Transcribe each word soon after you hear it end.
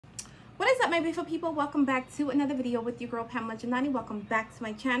What is up, my beautiful people? Welcome back to another video with your girl Pamela Janani. Welcome back to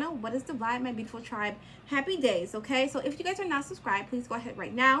my channel. What is the vibe, my beautiful tribe? Happy days, okay? So if you guys are not subscribed, please go ahead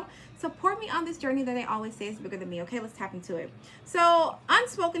right now. Support me on this journey that I always say is bigger than me, okay? Let's tap into it. So,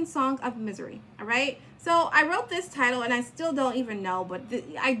 Unspoken Song of Misery, all right? So I wrote this title and I still don't even know, but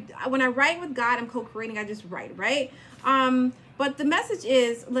when I write with God, I'm co-creating, I just write, right? But the message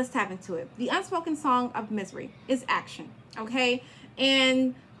is, let's tap into it. The unspoken song of misery is action, okay?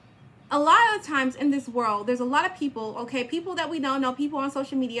 And a lot of times in this world, there's a lot of people, okay, people that we don't know, people on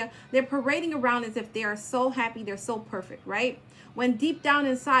social media, they're parading around as if they are so happy, they're so perfect, right? When deep down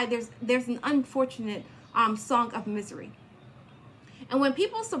inside, there's an unfortunate song of misery. And when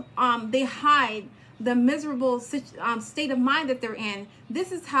people, they hide the miserable state of mind that they're in,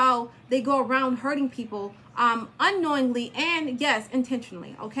 this is how they go around hurting people unknowingly and, yes,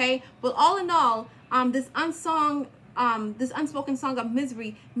 intentionally, okay? But all in all, this unspoken song of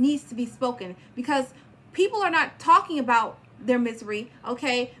misery needs to be spoken, because people are not talking about their misery,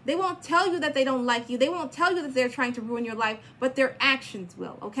 okay? They won't tell you that they don't like you. They won't tell you that they're trying to ruin your life, but their actions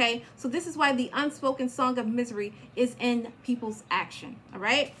will, okay? So this is why the unspoken song of misery is in people's action, all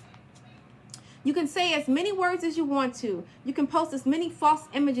right? You can say as many words as you want to. You can post as many false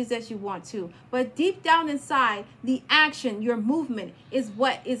images as you want to. But deep down inside, the action, your movement is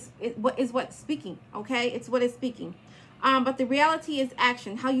what is speaking, okay? It's what is speaking. But the reality is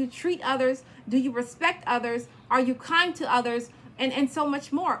action. How you treat others. Do you respect others? Are you kind to others? And so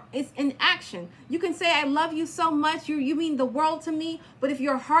much more. It's in action. You can say, I love you so much. You mean the world to me. But if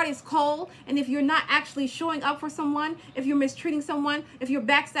your heart is cold, and if you're not actually showing up for someone, if you're mistreating someone, if you're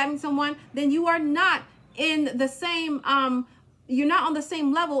backstabbing someone, then you are not in the same, you're not on the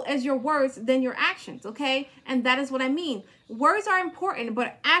same level as your words than your actions, okay? And that is what I mean. Words are important,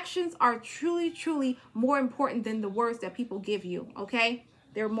 but actions are truly, truly more important than the words that people give you, okay?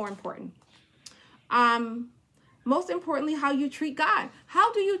 They're more important. Most importantly, how you treat God.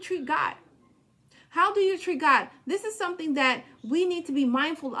 How do you treat God? How do you treat God? This is something that we need to be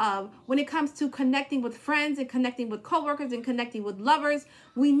mindful of when it comes to connecting with friends and connecting with coworkers and connecting with lovers.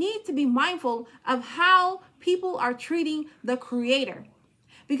 We need to be mindful of how people are treating the Creator.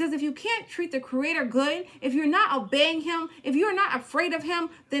 Because if you can't treat the Creator good, if you're not obeying Him, if you're not afraid of Him,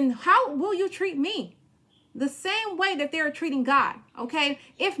 then how will you treat me? The same way that they're treating God, okay?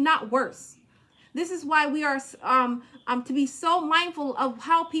 If not worse. This is why we are to be so mindful of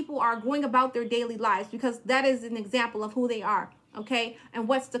how people are going about their daily lives, because that is an example of who they are, okay? And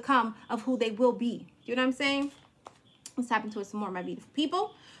what's to come of who they will be. You know what I'm saying? Let's tap into it some more, my beautiful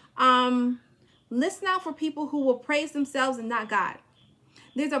people. Listen out for people who will praise themselves and not God.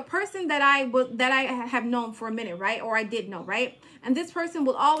 There's a person that I have known for a minute, right? Or I did know, right? And this person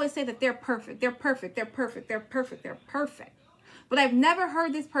will always say that they're perfect. They're perfect. They're perfect. They're perfect. They're perfect. But I've never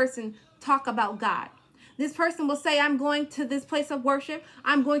heard this person talk about God. This person will say, I'm going to this place of worship.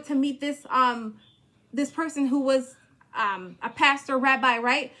 I'm going to meet this person who was a pastor, rabbi,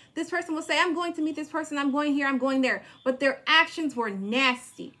 right? This person will say, I'm going to meet this person. I'm going here. I'm going there. But their actions were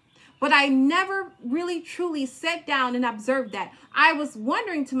nasty. But I never really truly sat down and observed that. I was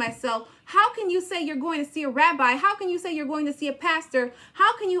wondering to myself, how can you say you're going to see a rabbi? How can you say you're going to see a pastor?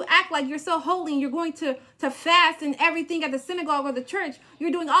 How can you act like you're so holy and you're going to fast and everything at the synagogue or the church?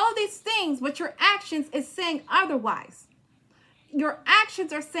 You're doing all of these things, but your actions is saying otherwise. Your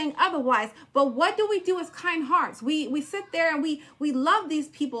actions are saying otherwise. But what do we do as kind hearts? We sit there and we love these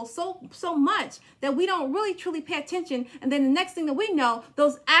people so much that we don't really truly pay attention. And then the next thing that we know,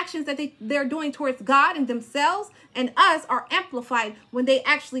 those actions that they're doing towards God and themselves and us are amplified when they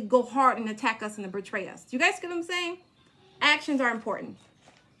actually go hard and attack us and betray us. Do you guys get what I'm saying? Actions are important.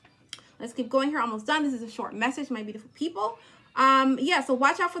 Let's keep going here. Almost done. This is a short message, my beautiful people. Yeah, so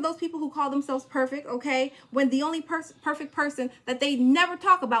watch out for those people who call themselves perfect, okay? When the only perfect person that they never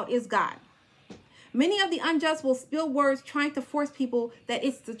talk about is God. Many of the unjust will spill words trying to force people that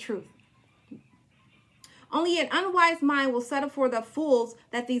it's the truth. Only an unwise mind will settle for the fools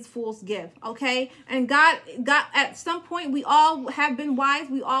that these fools give, okay? And God, at some point, we all have been wise.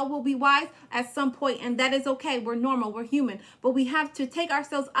 We all will be wise at some point, and that is okay. We're normal. We're human. But we have to take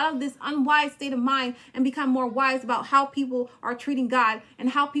ourselves out of this unwise state of mind and become more wise about how people are treating God and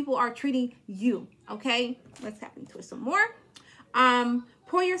how people are treating you, okay? Let's tap into it some more.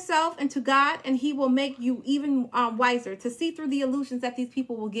 Pour yourself into God, and He will make you even wiser to see through the illusions that these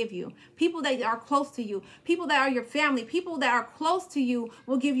people will give you. People that are close to you, people that are your family, people that are close to you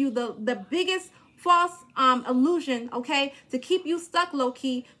will give you the biggest false illusion, okay, to keep you stuck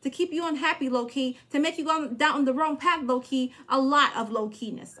low-key, to keep you unhappy low-key, to make you go down the wrong path low-key, a lot of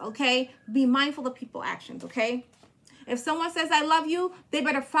low-keyness, okay? Be mindful of people's actions, okay? If someone says I love you, they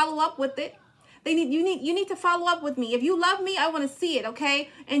better follow up with it. You need to follow up with me. If you love me, I want to see it, okay?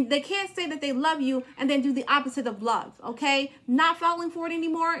 And they can't say that they love you and then do the opposite of love, okay? Not falling for it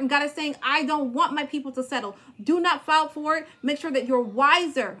anymore, and God is saying, I don't want my people to settle. Do not fall for it. Make sure that you're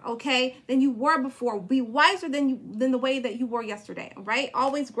wiser, okay, than you were before. Be wiser than the way that you were yesterday, all right?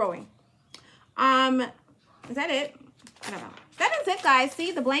 Always growing. Is that it? I don't know. That is it, guys.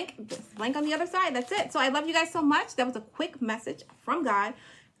 See the blank on the other side. That's it. So I love you guys so much. That was a quick message from God.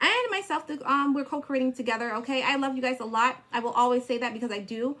 And myself, we're co-creating together, okay? I love you guys a lot. I will always say that because I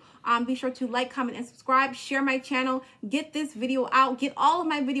do. Be sure to like, comment, and subscribe. Share my channel. Get this video out. Get all of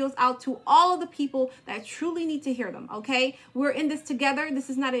my videos out to all of the people that truly need to hear them, okay? We're in this together.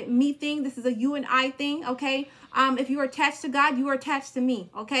 This is not a me thing. This is a you and I thing, okay? If you are attached to God, you are attached to me,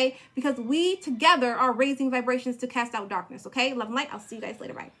 okay? Because we together are raising vibrations to cast out darkness, okay? Love and light. I'll see you guys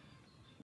later. Bye.